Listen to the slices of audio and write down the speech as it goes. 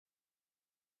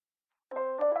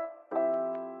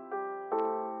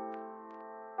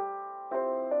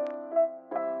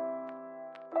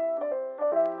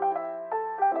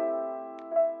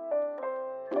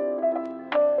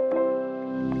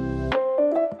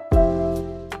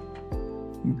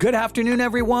Good afternoon,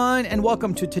 everyone, and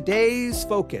welcome to today's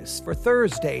Focus for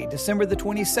Thursday, December the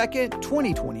 22nd,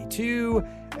 2022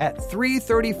 at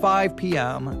 3:35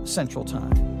 p.m. Central Time.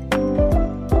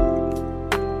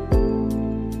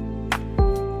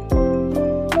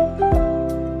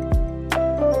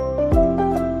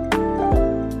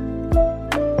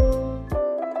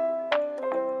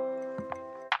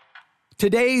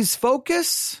 Today's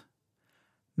focus,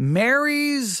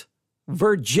 Mary's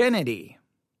virginity.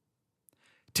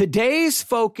 Today's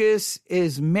focus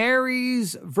is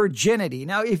Mary's virginity.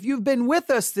 Now, if you've been with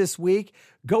us this week,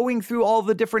 going through all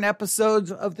the different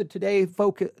episodes of the Today's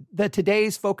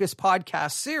Focus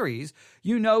podcast series,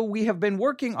 you know we have been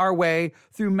working our way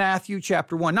through Matthew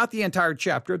chapter 1, not the entire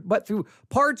chapter, but through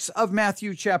parts of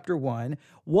Matthew chapter 1.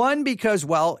 One, because,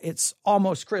 well, it's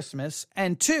almost Christmas,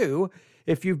 and two,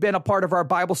 if you've been a part of our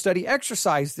Bible study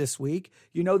exercise this week,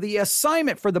 you know the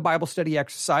assignment for the Bible study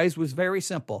exercise was very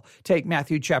simple. Take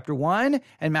Matthew chapter 1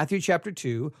 and Matthew chapter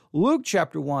 2, Luke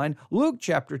chapter 1, Luke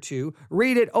chapter 2,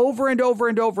 read it over and over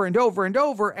and over and over and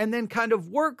over, and then kind of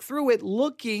work through it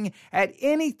looking at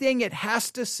anything it has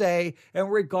to say in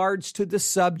regards to the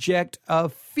subject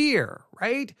of fear,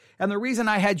 right? And the reason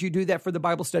I had you do that for the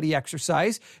Bible study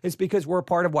exercise is because we're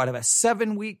part of a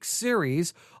 7-week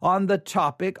series on the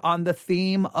topic, on the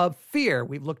theme of fear.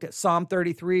 We've looked at Psalm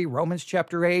 33, Romans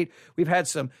chapter 8. We've had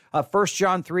some 1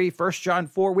 John 3, 1 John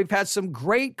 4. We've had some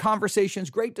great conversations,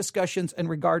 great discussions in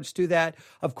regards to that.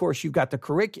 Of course, you've got the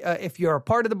curriculum. If you're a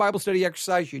part of the Bible study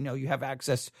exercise, you know you have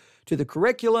access to the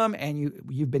curriculum, and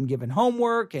you've been given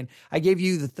homework, and I gave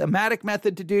you the thematic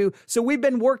method to do. So we've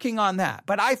been working on that.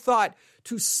 But I thought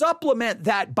to supplement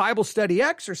that Bible study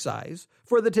exercise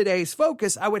for the today's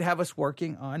focus, I would have us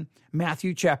working on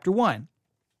Matthew chapter 1.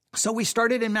 So we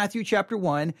started in Matthew chapter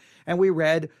 1, and we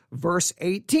read verse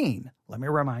 18. Let me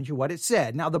remind you what it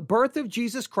said. Now, the birth of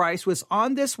Jesus Christ was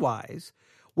on this wise,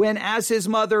 when as his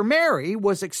mother Mary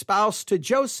was espoused to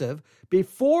Joseph,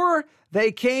 before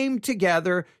they came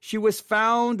together, she was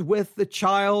found with the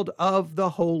child of the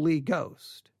Holy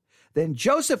Ghost. Then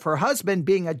Joseph, her husband,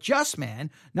 being a just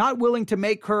man, not willing to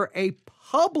make her a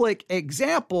public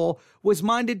example, was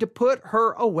minded to put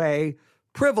her away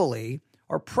privily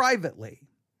or privately.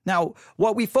 Now,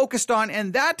 what we focused on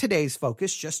in that today's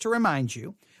focus, just to remind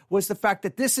you, was the fact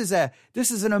that this is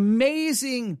an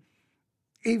amazing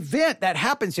event that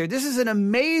happens here. This is an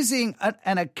amazing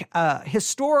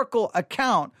historical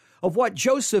account of what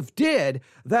Joseph did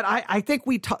that I think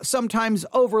we sometimes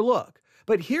overlook.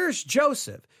 But here's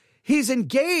Joseph. He's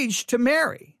engaged to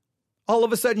Mary. All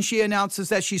of a sudden, she announces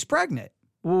that she's pregnant.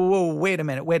 Whoa, wait a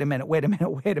minute.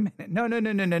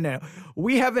 No.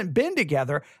 We haven't been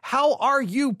together. How are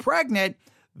you pregnant?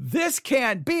 This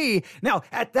can't be. Now,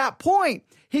 at that point,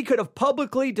 he could have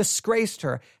publicly disgraced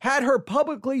her, had her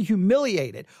publicly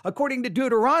humiliated. According to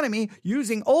Deuteronomy,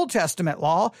 using Old Testament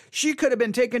law, she could have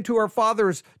been taken to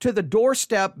the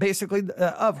doorstep, basically,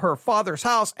 of her father's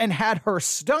house and had her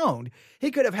stoned.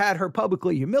 He could have had her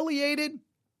publicly humiliated,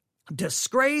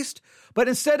 disgraced, but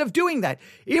instead of doing that,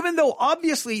 even though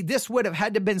obviously this would have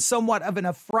had to have been somewhat of an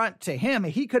affront to him,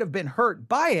 he could have been hurt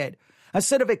by it.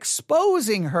 Instead of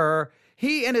exposing her,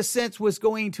 he, in a sense, was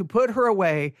going to put her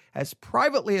away as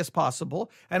privately as possible.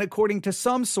 And according to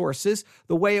some sources,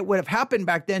 the way it would have happened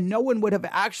back then, no one would have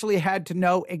actually had to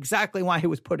know exactly why he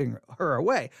was putting her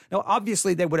away. Now,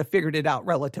 obviously, they would have figured it out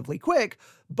relatively quick,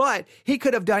 but he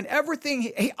could have done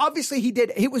everything.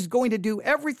 He was going to do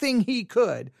everything he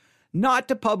could not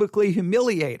to publicly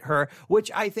humiliate her,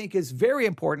 which I think is very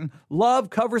important. Love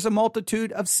covers a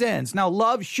multitude of sins. Now,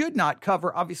 love should not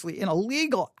cover, obviously, in a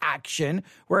legal action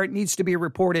where it needs to be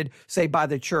reported, say, by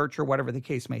the church or whatever the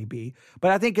case may be.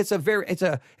 But I think it's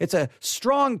a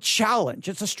strong challenge.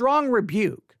 It's a strong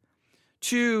rebuke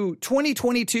to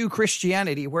 2022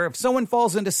 Christianity, where if someone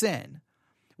falls into sin,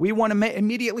 we want to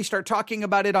immediately start talking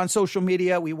about it on social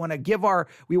media. We want to give our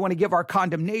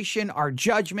condemnation, our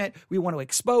judgment. We want to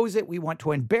expose it. We want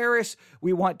to embarrass.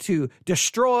 We want to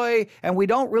destroy. And we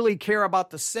don't really care about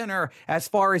the sinner as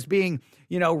far as being,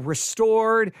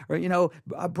 restored or,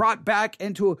 brought back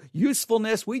into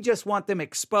usefulness. We just want them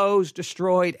exposed,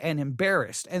 destroyed, and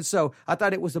embarrassed. And so I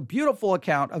thought it was a beautiful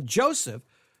account of Joseph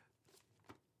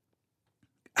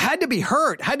had to be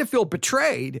hurt, had to feel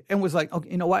betrayed, and was like,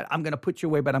 okay, you know what? I'm going to put you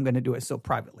away, but I'm going to do it so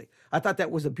privately. I thought that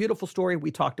was a beautiful story.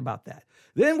 We talked about that.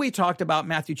 Then we talked about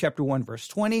Matthew chapter 1, verse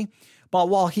 20. But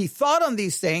while he thought on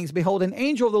these things, behold, an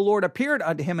angel of the Lord appeared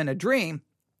unto him in a dream,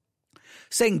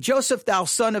 saying, Joseph, thou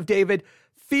son of David,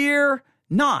 fear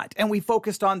not. And we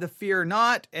focused on the fear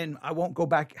not, and I won't go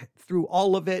back through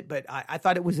all of it, but I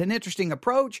thought it was an interesting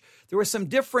approach. There were some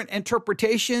different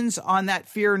interpretations on that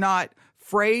fear not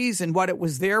phrase and what it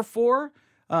was there for,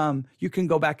 you can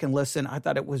go back and listen. I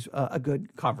thought it was a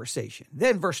good conversation.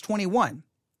 Then verse 21.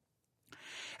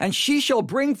 And she shall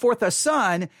bring forth a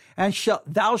son, and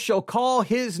thou shalt call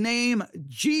his name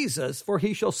Jesus, for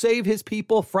he shall save his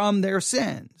people from their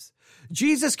sins.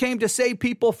 Jesus came to save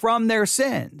people from their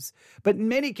sins. But in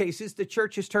many cases, the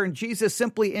church has turned Jesus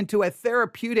simply into a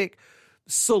therapeutic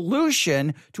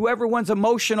solution to everyone's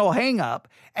emotional hang-up.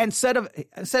 Instead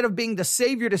of being the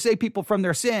savior to save people from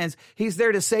their sins, he's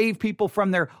there to save people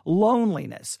from their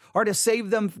loneliness or to save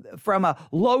them from a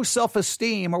low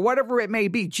self-esteem or whatever it may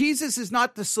be. Jesus is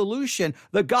not the solution.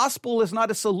 The gospel is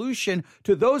not a solution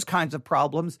to those kinds of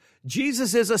problems.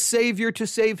 Jesus is a savior to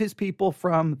save his people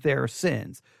from their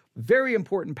sins. Very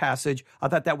important passage. I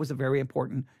thought that was a very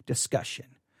important discussion.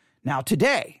 Now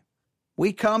today,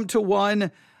 we come to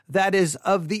one that is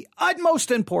of the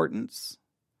utmost importance,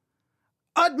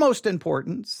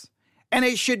 and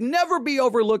it should never be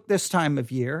overlooked this time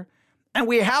of year. And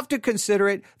we have to consider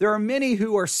it. There are many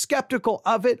who are skeptical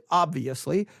of it,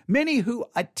 obviously, many who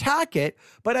attack it,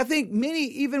 but I think many,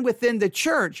 even within the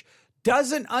church,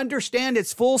 doesn't understand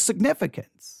its full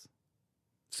significance.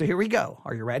 So here we go.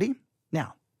 Are you ready?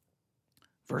 Now,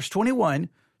 verse 21,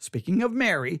 speaking of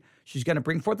Mary, she's going to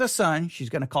bring forth a son. She's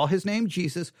going to call his name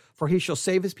Jesus, for he shall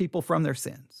save his people from their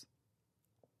sins.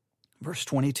 Verse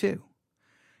 22.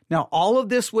 Now, all of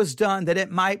this was done that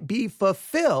it might be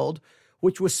fulfilled,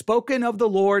 which was spoken of the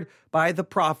Lord by the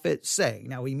prophet, saying.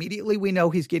 Now, immediately we know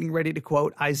he's getting ready to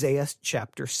quote Isaiah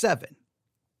chapter 7.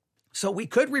 So we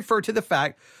could refer to the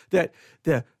fact that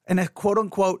and a quote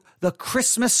unquote, the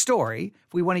Christmas story,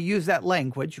 if we want to use that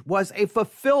language, was a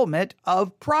fulfillment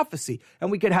of prophecy. And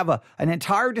we could have an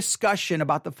entire discussion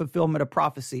about the fulfillment of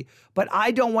prophecy, but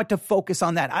I don't want to focus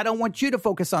on that. I don't want you to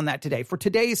focus on that today. For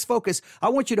today's focus, I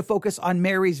want you to focus on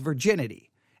Mary's virginity.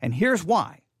 And here's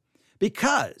why.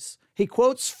 Because he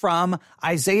quotes from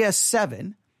Isaiah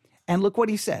 7, and look what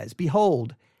he says.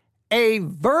 Behold, a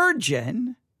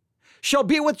virgin shall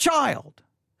be with child,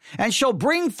 and shall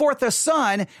bring forth a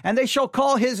son, and they shall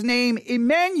call his name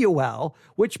Emmanuel,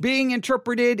 which being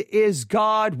interpreted is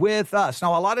God with us.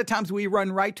 Now, a lot of times we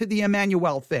run right to the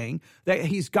Emmanuel thing, that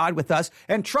he's God with us.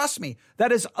 And trust me,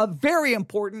 that is a very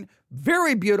important,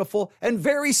 very beautiful, and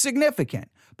very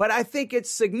significant. But I think its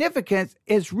significance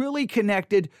is really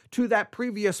connected to that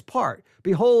previous part.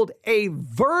 Behold, a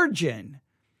virgin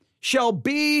shall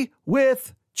be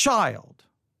with child.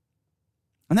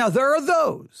 Now, there are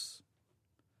those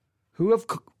who have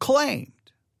claimed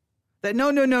that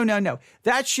no.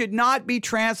 That should not be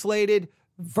translated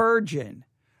virgin.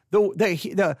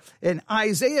 In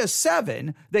Isaiah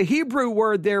 7, the Hebrew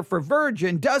word there for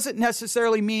virgin doesn't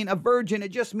necessarily mean a virgin.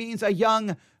 It just means a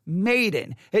young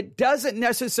maiden. It doesn't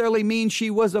necessarily mean she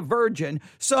was a virgin.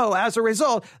 So as a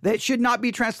result, that should not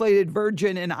be translated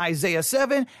virgin in Isaiah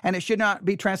 7, and it should not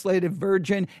be translated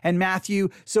virgin in Matthew.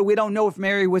 So we don't know if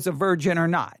Mary was a virgin or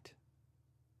not.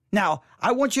 Now,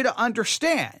 I want you to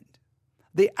understand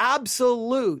the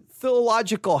absolute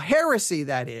theological heresy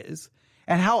that is,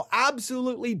 and how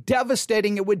absolutely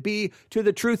devastating it would be to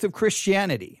the truth of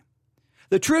Christianity.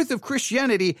 The truth of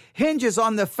Christianity hinges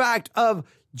on the fact of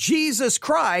Jesus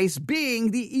Christ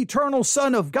being the eternal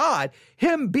Son of God,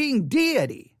 him being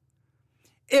deity.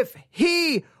 If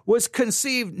he was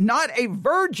conceived not a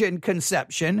virgin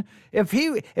conception, if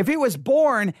he was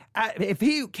born, if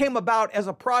he came about as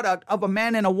a product of a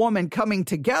man and a woman coming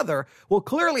together, well,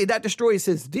 clearly that destroys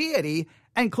his deity,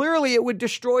 and clearly it would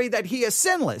destroy that he is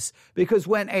sinless, because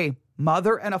when a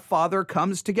mother and a father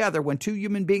comes together, when two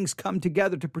human beings come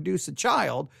together to produce a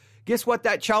child, guess what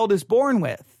that child is born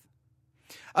with?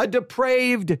 A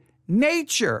depraved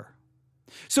nature.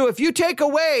 So if you take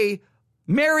away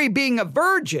Mary being a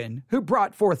virgin who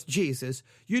brought forth Jesus,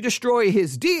 you destroy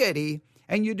his deity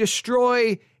and you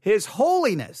destroy his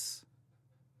holiness.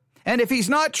 And if he's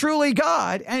not truly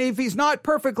God, and if he's not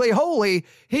perfectly holy,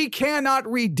 he cannot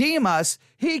redeem us.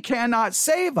 He cannot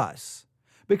save us.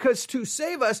 Because to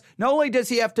save us, not only does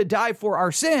he have to die for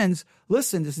our sins,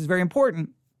 listen, this is very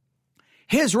important,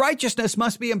 his righteousness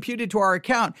must be imputed to our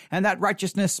account, and that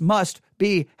righteousness must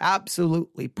be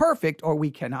absolutely perfect, or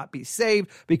we cannot be saved,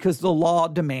 because the law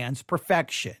demands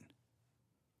perfection.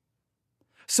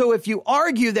 So if you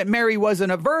argue that Mary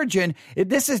wasn't a virgin,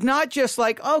 this is not just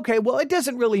like, okay, well, it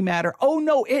doesn't really matter. Oh,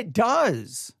 no, it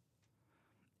does.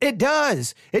 It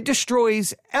does. It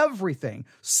destroys everything.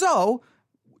 So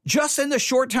just in the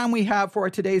short time we have for our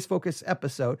today's focus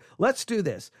episode, let's do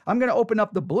this. I'm going to open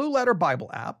up the Blue Letter Bible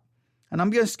app. And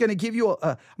I'm just going to give you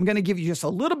just a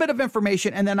little bit of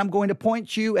information, and then I'm going to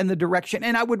point you in the direction.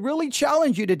 And I would really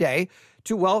challenge you today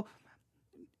to,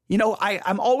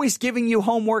 I'm always giving you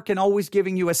homework and always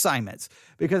giving you assignments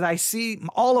because I see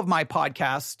all of my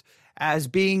podcasts as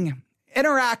being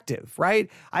interactive, right?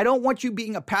 I don't want you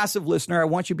being a passive listener. I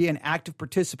want you to be an active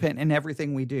participant in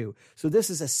everything we do. So this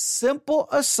is a simple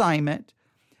assignment,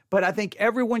 but I think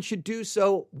everyone should do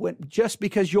so just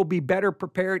because you'll be better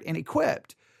prepared and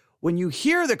equipped when you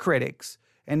hear the critics.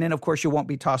 And then, of course, you won't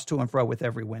be tossed to and fro with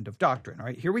every wind of doctrine. All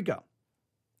right, here we go.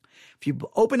 If you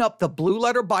open up the Blue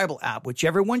Letter Bible app, which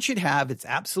everyone should have, it's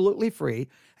absolutely free,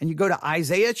 and you go to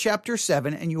Isaiah chapter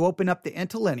 7 and you open up the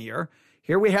interlinear.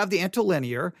 Here we have the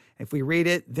interlinear. If we read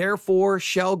it, therefore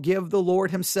shall give the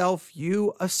Lord himself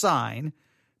you a sign.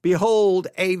 Behold,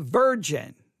 a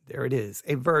virgin. There it is,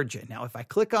 a virgin. Now, if I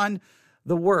click on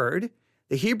the word,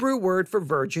 the Hebrew word for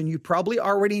virgin, you probably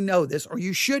already know this, or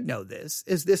you should know this,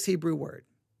 is this Hebrew word.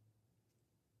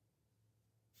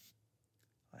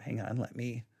 Hang on, let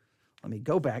me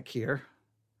go back here.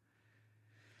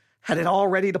 Had it all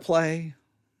ready to play,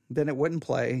 then it wouldn't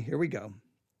play. Here we go.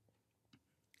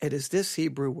 It is this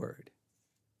Hebrew word.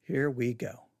 Here we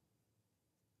go.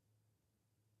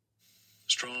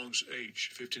 Strong's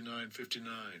H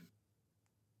 5959.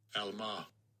 Alma.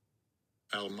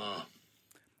 Alma.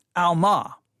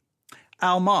 Alma.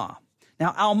 Alma.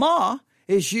 Now, Alma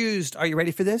is used, are you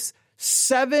ready for this?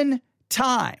 7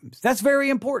 times. That's very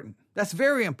important. That's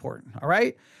very important, all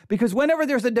right? Because whenever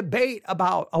there's a debate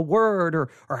about a word or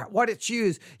what it's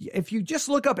used, if you just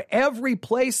look up every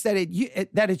place that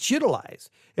it's utilized,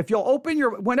 if you'll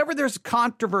whenever there's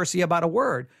controversy about a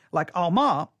word like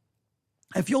Alma,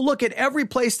 if you'll look at every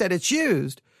place that it's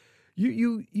used,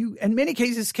 you in many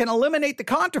cases can eliminate the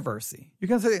controversy. You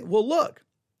can say, well, look,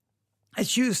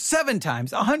 it's used 7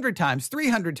 times, 100 times,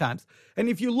 300 times. And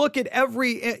if you look at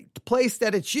every place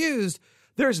that it's used,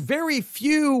 there's very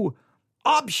few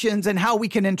options in how we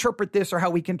can interpret this or how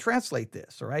we can translate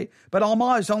this, all right? But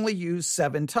Alma is only used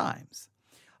 7 times.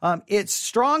 Its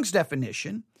Strong's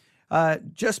definition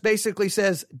just basically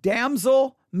says,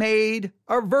 damsel, maid,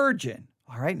 or virgin.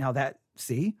 All right, now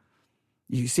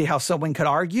you see how someone could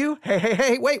argue?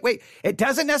 Hey, wait. It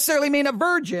doesn't necessarily mean a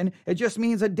virgin. It just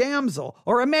means a damsel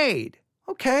or a maid.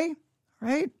 Okay,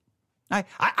 right?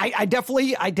 I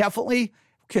definitely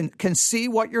can see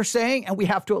what you're saying, and we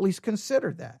have to at least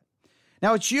consider that.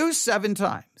 Now, it's used 7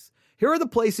 times. Here are the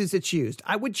places it's used.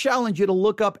 I would challenge you to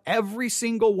look up every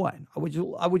single one. I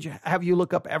would have you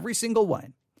look up every single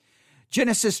one.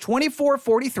 Genesis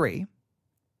 24:43.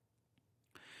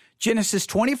 Genesis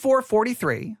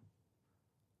 24:43.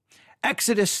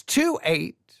 Exodus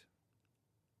 2:8.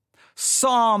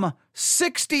 Psalm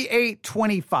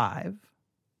 68:25.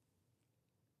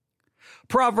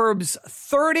 Proverbs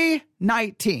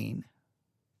 30:19.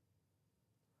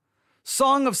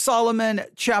 Song of Solomon,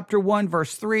 chapter 1,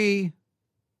 verse 3.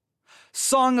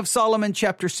 Song of Solomon,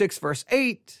 chapter 6, verse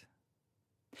 8.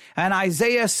 And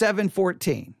Isaiah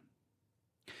 7:14.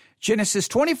 Genesis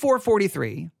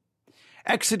 24:43.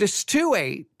 Exodus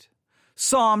 2:8.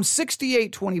 Psalm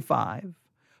 68:25.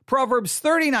 Proverbs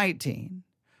 30:19.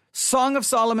 Song of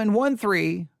Solomon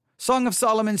 1:3. Song of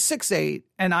Solomon 6:8.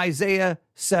 And Isaiah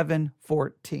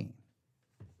 7:14.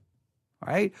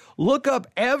 All right, look up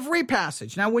every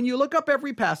passage. Now, when you look up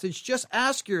every passage, just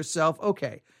ask yourself,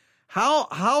 okay, how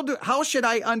should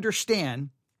I understand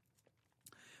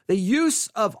the use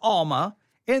of Alma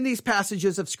in these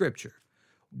passages of Scripture?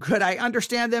 Could I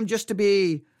understand them just to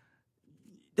be,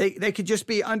 they could just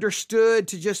be understood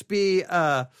to just be,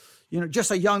 just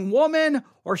a young woman,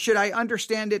 or should I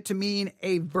understand it to mean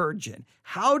a virgin?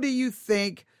 How do you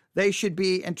think they should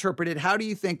be interpreted? How do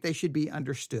you think they should be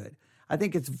understood? I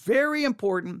think it's very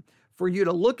important for you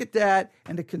to look at that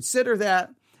and to consider that,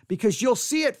 because you'll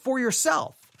see it for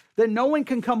yourself. Then no one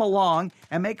can come along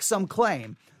and make some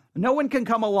claim. No one can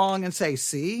come along and say,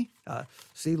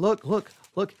 look,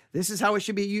 this is how it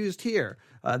should be used here.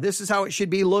 This is how it should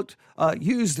be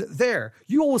used there.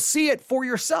 You will see it for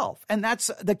yourself. And that's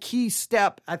the key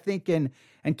step, I think, in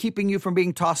keeping you from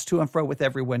being tossed to and fro with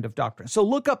every wind of doctrine. So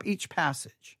look up each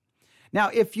passage. Now,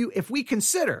 if we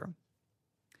consider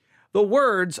the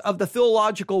words of the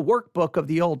theological workbook of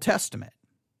the Old Testament.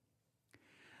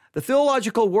 The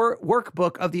theological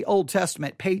workbook of the Old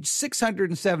Testament, page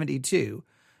 672,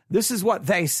 this is what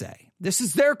they say. This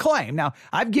is their claim. Now,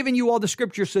 I've given you all the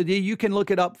scripture so that you can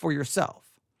look it up for yourself.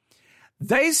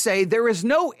 They say there is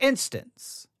no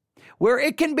instance where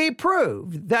it can be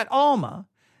proved that Alma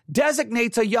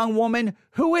designates a young woman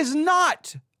who is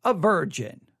not a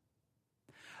virgin.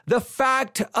 The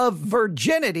fact of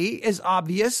virginity is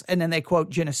obvious, and then they quote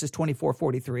Genesis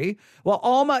 24:43, while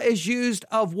Alma is used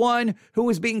of one who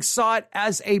is being sought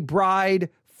as a bride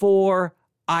for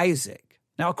Isaac.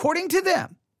 Now, according to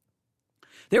them,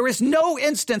 There is no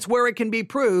instance where it can be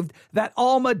proved that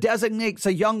Alma designates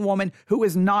a young woman who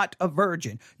is not a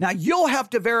virgin. Now, you'll have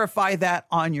to verify that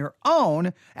on your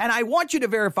own, and I want you to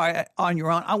verify it on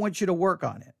your own. I want you to work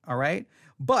on it, all right?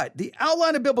 But the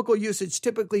outline of biblical usage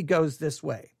typically goes this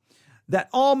way, that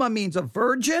Alma means a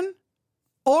virgin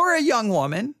or a young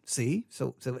woman, see,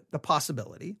 so the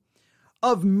possibility,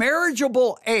 of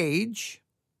marriageable age,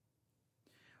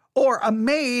 or a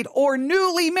maid or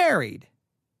newly married.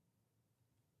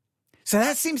 So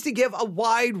that seems to give a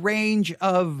wide range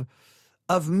of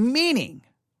meaning,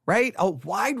 right? A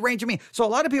wide range of meaning. So a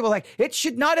lot of people are like, it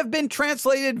should not have been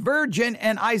translated virgin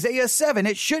in Isaiah 7.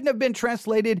 It shouldn't have been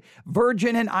translated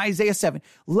virgin in Isaiah 7.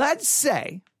 Let's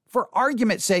say, for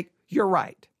argument's sake, you're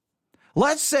right.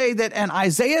 Let's say that in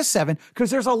Isaiah 7,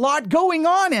 because there's a lot going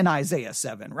on in Isaiah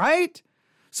 7, right?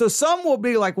 So some will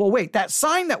be like, well, wait, that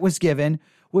sign that was given,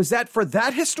 was that for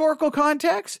that historical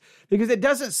context? Because it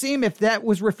doesn't seem if that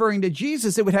was referring to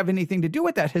Jesus, it would have anything to do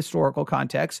with that historical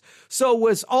context. So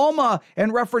was Alma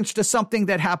in reference to something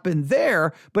that happened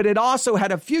there, but it also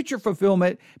had a future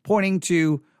fulfillment pointing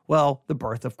to, well, the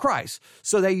birth of Christ.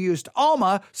 So they used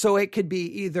Alma so it could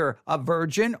be either a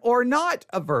virgin or not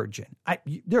a virgin.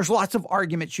 There's lots of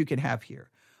arguments you can have here.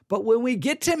 But when we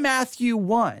get to Matthew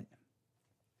 1,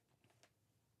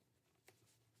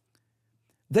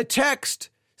 the text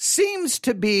seems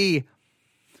to be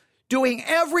doing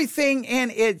everything in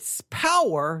its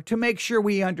power to make sure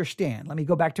we understand. Let me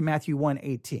go back to Matthew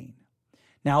 1:18.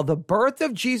 Now, the birth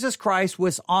of Jesus Christ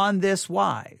was on this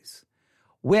wise.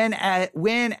 When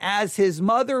as his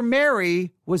mother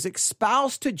Mary was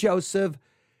espoused to Joseph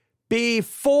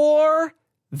before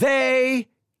they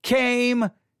came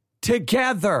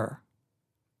together.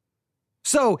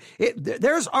 So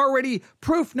there's already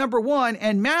proof number one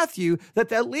in Matthew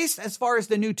that at least as far as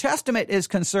the New Testament is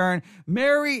concerned,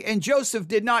 Mary and Joseph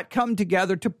did not come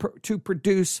together to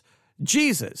produce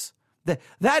Jesus.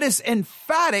 That is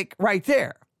emphatic right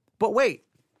there. But wait,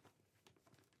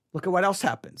 look at what else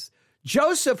happens.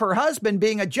 Joseph, her husband,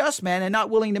 being a just man and not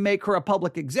willing to make her a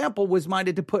public example, was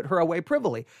minded to put her away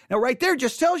privily. Now, right there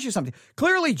just tells you something.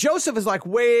 Clearly, Joseph is like,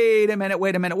 wait a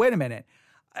minute.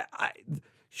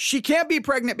 She can't be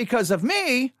pregnant because of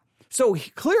me. So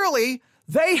clearly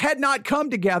they had not come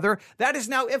together. That is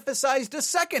now emphasized a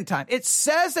second time. It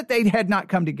says that they had not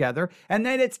come together. And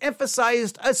then it's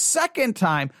emphasized a second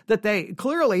time that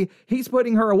he's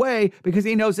putting her away because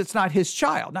he knows it's not his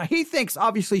child. Now he thinks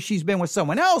obviously she's been with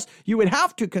someone else. You would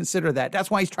have to consider that. That's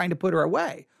why he's trying to put her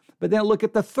away. But then look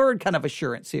at the third kind of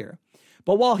assurance here.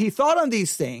 But while he thought on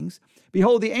these things,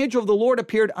 behold, the angel of the Lord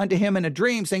appeared unto him in a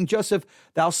dream, saying, Joseph,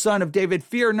 thou son of David,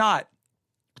 fear not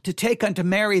to take unto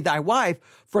Mary thy wife,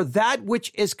 for that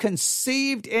which is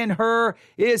conceived in her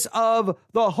is of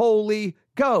the Holy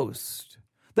Ghost.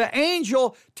 The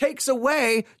angel takes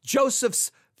away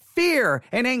Joseph's fear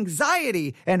and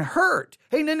anxiety and hurt.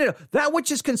 Hey, no. That which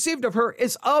is conceived of her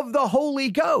is of the Holy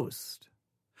Ghost.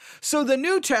 So the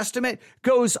New Testament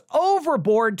goes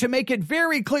overboard to make it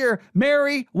very clear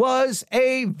Mary was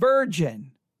a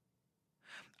virgin.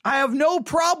 I have no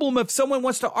problem if someone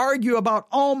wants to argue about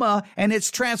Alma and its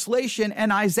translation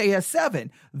in Isaiah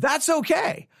 7. That's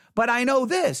okay. But I know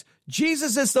this.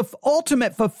 Jesus is the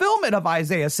ultimate fulfillment of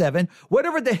Isaiah 7.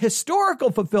 Whatever the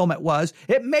historical fulfillment was,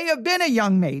 it may have been a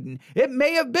young maiden. It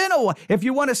may have been if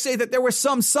you want to say that there was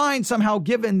some sign somehow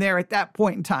given there at that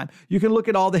point in time, you can look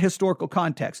at all the historical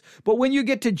context. But when you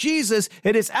get to Jesus,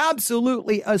 it is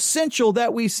absolutely essential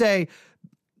that we say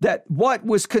that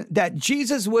that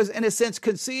Jesus was in a sense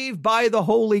conceived by the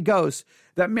Holy Ghost,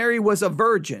 that Mary was a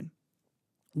virgin.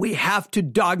 We have to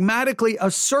dogmatically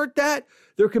assert that.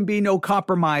 There can be no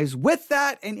compromise with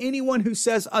that. And anyone who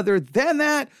says other than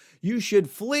that, you should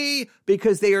flee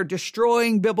because they are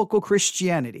destroying biblical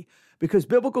Christianity. Because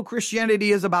biblical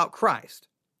Christianity is about Christ.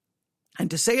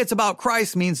 And to say it's about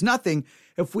Christ means nothing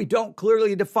if we don't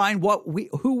clearly define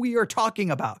who we are talking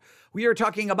about. We are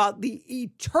talking about the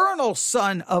eternal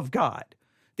Son of God.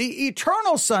 The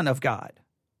eternal Son of God,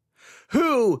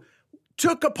 who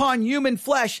took upon human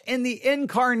flesh in the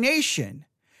incarnation.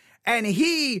 And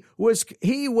he was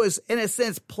in a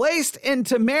sense placed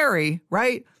into Mary,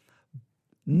 right?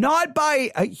 Not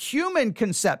by a human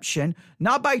conception,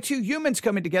 not by two humans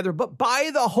coming together, but by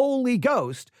the Holy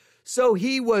Ghost. So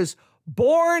he was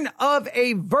born of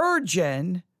a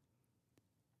virgin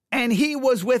and he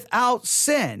was without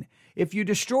sin. If you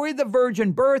destroy the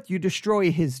virgin birth, you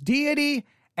destroy his deity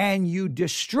and you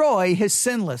destroy his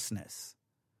sinlessness.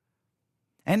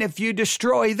 And if you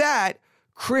destroy that,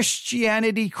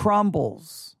 Christianity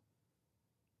crumbles.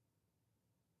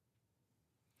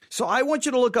 So I want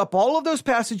you to look up all of those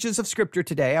passages of Scripture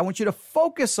today. I want you to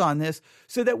focus on this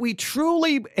so that we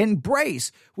truly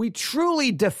embrace, we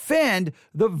truly defend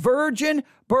the virgin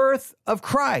birth of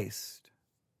Christ.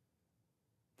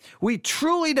 We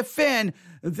truly defend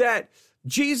that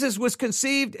Jesus was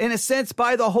conceived, in a sense,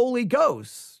 by the Holy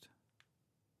Ghost.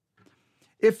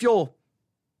 If you'll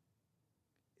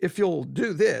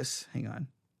do this, hang on.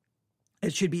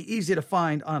 It should be easy to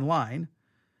find online.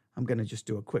 I'm going to just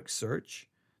do a quick search.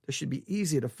 This should be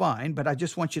easy to find, but I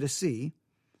just want you to see.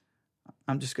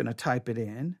 I'm just going to type it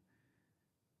in.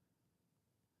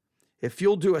 If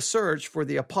you'll do a search for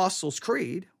the Apostles'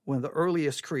 Creed, one of the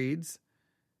earliest creeds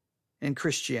in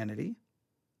Christianity,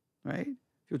 right?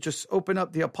 You'll just open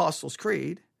up the Apostles'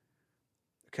 Creed.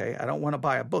 Okay, I don't want to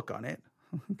buy a book on it.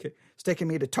 Okay, it's taking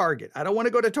me to Target. I don't want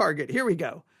to go to Target. Here we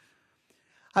go.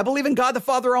 I believe in God the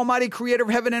Father Almighty, creator of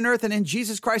heaven and earth, and in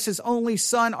Jesus Christ, his only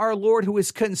Son, our Lord, who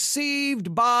is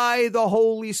conceived by the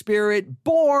Holy Spirit,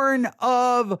 born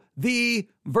of the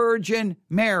Virgin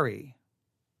Mary.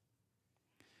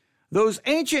 Those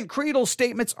ancient creedal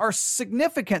statements are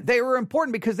significant. They are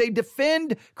important because they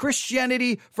defend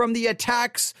Christianity from the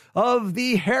attacks of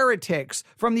the heretics,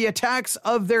 from the attacks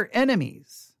of their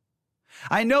enemies.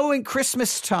 I know in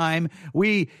Christmas time,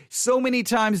 so many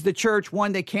times the church,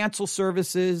 one, they cancel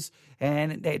services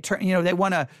and they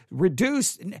want to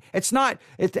reduce.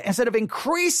 Instead of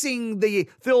increasing the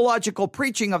theological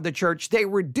preaching of the church, they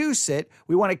reduce it.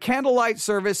 We want a candlelight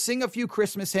service, sing a few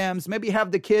Christmas hymns, maybe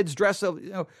have the kids dress up,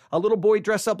 a little boy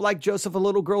dress up like Joseph, a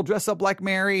little girl dress up like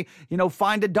Mary,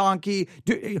 find a donkey,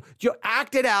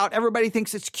 act it out. Everybody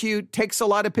thinks it's cute, takes a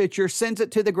lot of pictures, sends it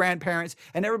to the grandparents,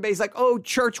 and everybody's like, oh,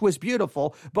 church was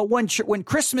beautiful. But when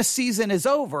Christmas season is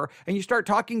over and you start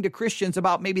talking to Christians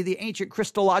about maybe the ancient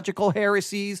Christological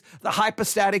heresies, the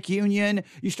hypostatic union,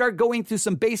 you start going through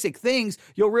some basic things,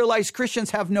 you'll realize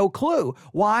Christians have no clue.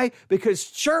 Why? Because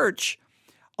church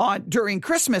during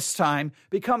Christmas time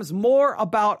becomes more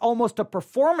about almost a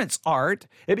performance art.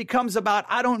 It becomes about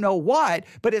I don't know what,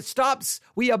 but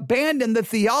we abandon the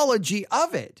theology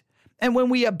of it. And when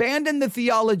we abandon the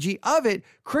theology of it,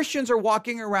 Christians are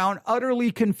walking around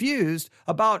utterly confused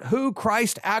about who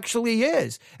Christ actually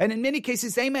is. And in many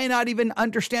cases, they may not even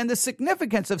understand the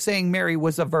significance of saying Mary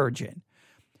was a virgin.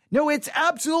 No, it's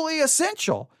absolutely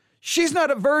essential. She's not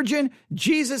a virgin.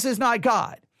 Jesus is not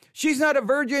God. She's not a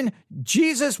virgin.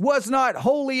 Jesus was not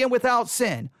holy and without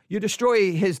sin. You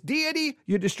destroy his deity.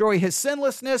 You destroy his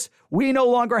sinlessness. We no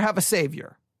longer have a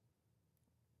savior.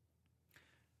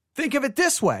 Think of it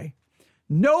this way.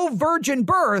 No virgin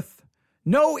birth,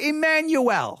 no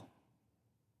Emmanuel.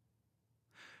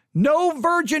 No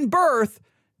virgin birth,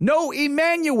 no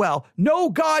Emmanuel, no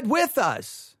God with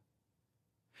us.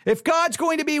 If God's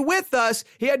going to be with us,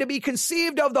 he had to be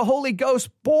conceived of the Holy Ghost,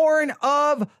 born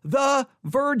of the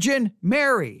Virgin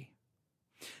Mary.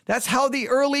 That's how the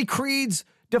early creeds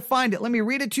defined it. Let me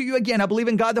read it to you again. I believe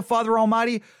in God the Father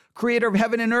Almighty, creator of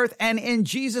heaven and earth, and in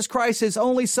Jesus Christ, his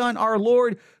only Son, our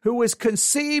Lord, who was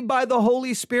conceived by the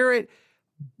Holy Spirit,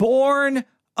 born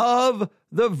of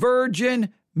the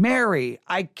Virgin Mary.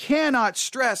 I cannot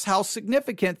stress how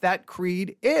significant that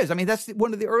creed is. I mean, that's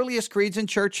one of the earliest creeds in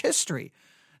church history.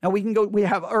 Now we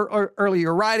have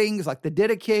earlier writings like the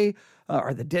Didache,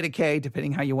 or the Didache,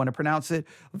 depending how you want to pronounce it.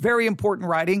 Very important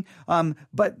writing.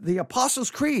 But the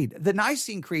Apostles' Creed, the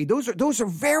Nicene Creed, those are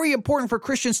very important for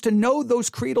Christians to know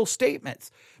those creedal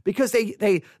statements because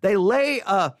they lay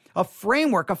a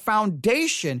framework, a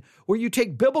foundation where you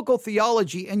take biblical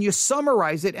theology and you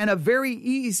summarize it in a very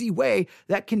easy way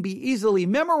that can be easily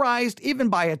memorized even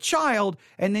by a child,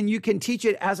 and then you can teach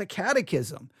it as a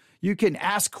catechism. You can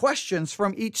ask questions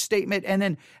from each statement, and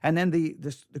then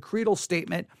the creedal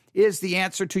statement is the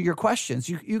answer to your questions.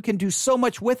 You can do so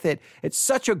much with it. It's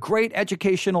such a great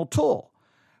educational tool.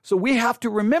 So we have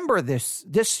to remember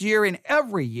this year and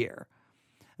every year,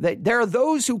 that there are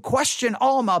those who question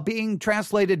Alma being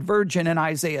translated virgin in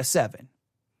Isaiah 7.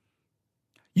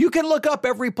 You can look up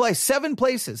every place, 7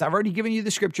 places. I've already given you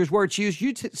the scriptures where it's used.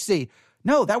 You see,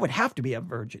 no, that would have to be a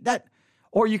virgin.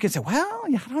 Or you can say, well, I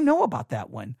don't know about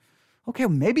that one. Okay,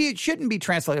 maybe it shouldn't be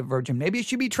translated virgin. Maybe it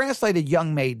should be translated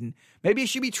young maiden. Maybe it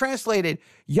should be translated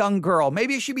young girl.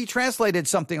 Maybe it should be translated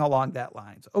something along that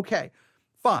lines. Okay,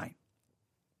 fine.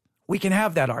 We can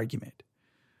have that argument.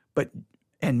 But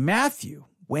in Matthew,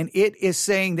 when it is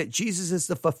saying that Jesus is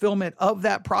the fulfillment of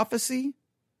that prophecy,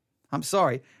 I'm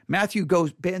sorry, Matthew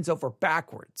bends over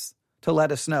backwards to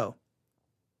let us know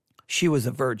she was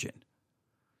a virgin.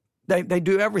 They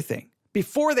do everything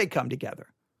before they come together.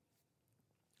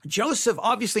 Joseph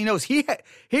obviously knows he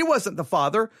wasn't the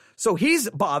father, so he's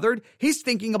bothered. He's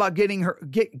thinking about getting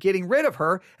rid of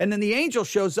her, and then the angel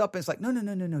shows up and it's like,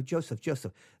 no,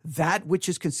 Joseph, that which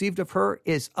is conceived of her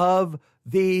is of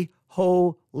the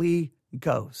Holy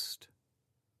Ghost,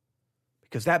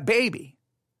 because that baby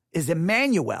is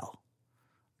Emmanuel,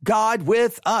 God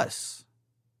with us.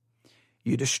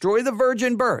 You destroy the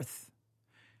virgin birth.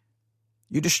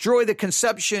 You destroy the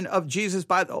conception of Jesus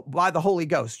by the Holy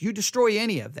Ghost. You destroy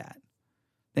any of that.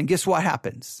 Then guess what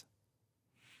happens?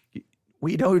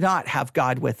 We do not have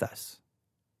God with us.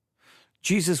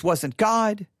 Jesus wasn't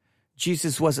God.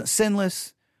 Jesus wasn't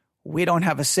sinless. We don't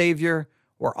have a Savior.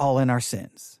 We're all in our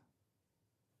sins.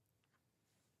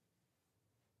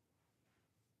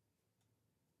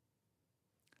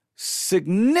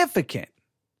 Significant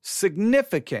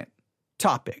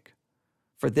topic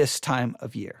for this time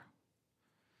of year.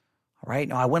 All right,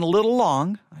 now I went a little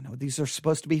long. I know these are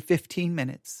supposed to be 15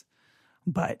 minutes,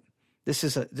 but this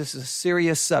is a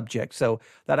serious subject, so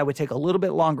that I would take a little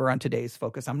bit longer on today's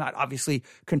focus. I'm not obviously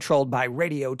controlled by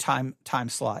radio time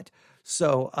slot.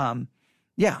 So,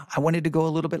 I wanted to go a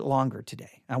little bit longer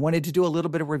today. I wanted to do a little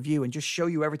bit of review and just show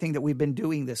you everything that we've been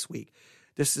doing this week.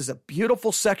 This is a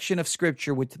beautiful section of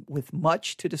scripture with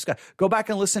much to discuss. Go back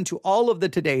and listen to all of the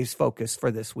today's focus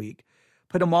for this week.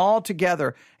 Put them all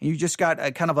together, and you just got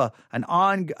a kind of an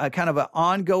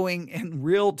ongoing in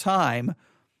real time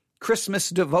Christmas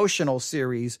devotional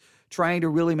series, trying to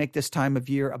really make this time of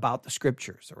year about the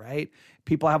scriptures. All right,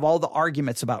 people have all the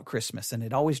arguments about Christmas, and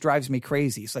it always drives me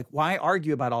crazy. It's like, why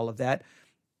argue about all of that?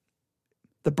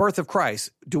 The birth of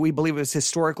Christ, do we believe it's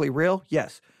historically real?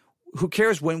 Yes. Who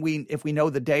cares if we know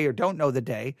the day or don't know the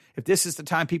day? If this is the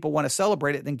time people want to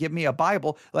celebrate it, then give me a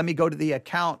Bible. Let me go to the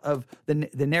account of the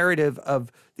narrative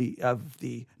of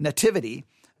the nativity,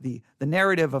 the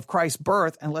narrative of Christ's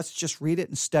birth, and let's just read it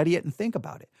and study it and think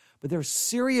about it. But there's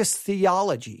serious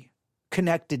theology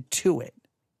connected to it.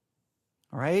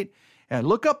 All right? And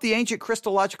look up the ancient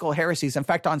Christological heresies. In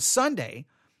fact, on Sunday,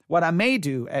 what I may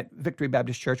do at Victory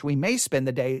Baptist Church, we may spend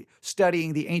the day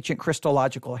studying the ancient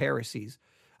Christological heresies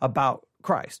about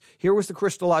Christ. Here was the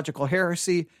Christological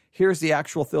heresy. Here's the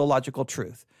actual theological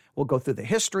truth. We'll go through the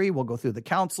history. We'll go through the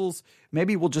councils.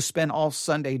 Maybe we'll just spend all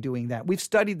Sunday doing that. We've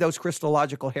studied those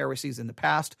Christological heresies in the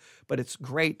past, but it's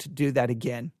great to do that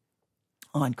again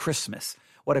on Christmas.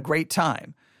 What a great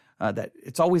time. That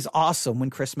it's always awesome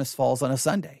when Christmas falls on a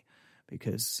Sunday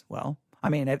because,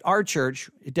 at our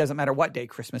church, it doesn't matter what day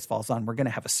Christmas falls on. We're going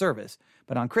to have a service.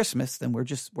 But on Christmas, then we're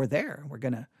there. We're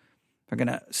going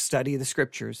to study the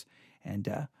scriptures.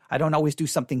 And I don't always do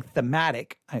something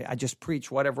thematic. I just preach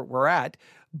whatever we're at.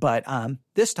 But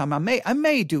this time I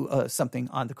may do something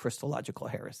on the Christological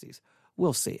heresies.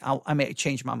 We'll see. I may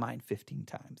change my mind 15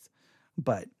 times.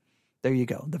 But there you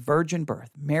go. The virgin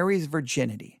birth, Mary's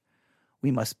virginity. We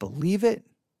must believe it.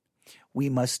 We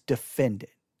must defend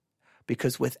it.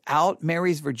 Because without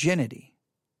Mary's virginity,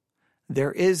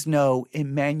 there is no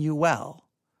Emmanuel,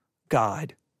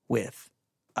 God with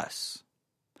us.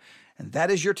 And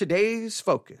that is your today's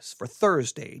focus for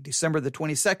Thursday, December the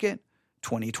 22nd,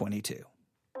 2022.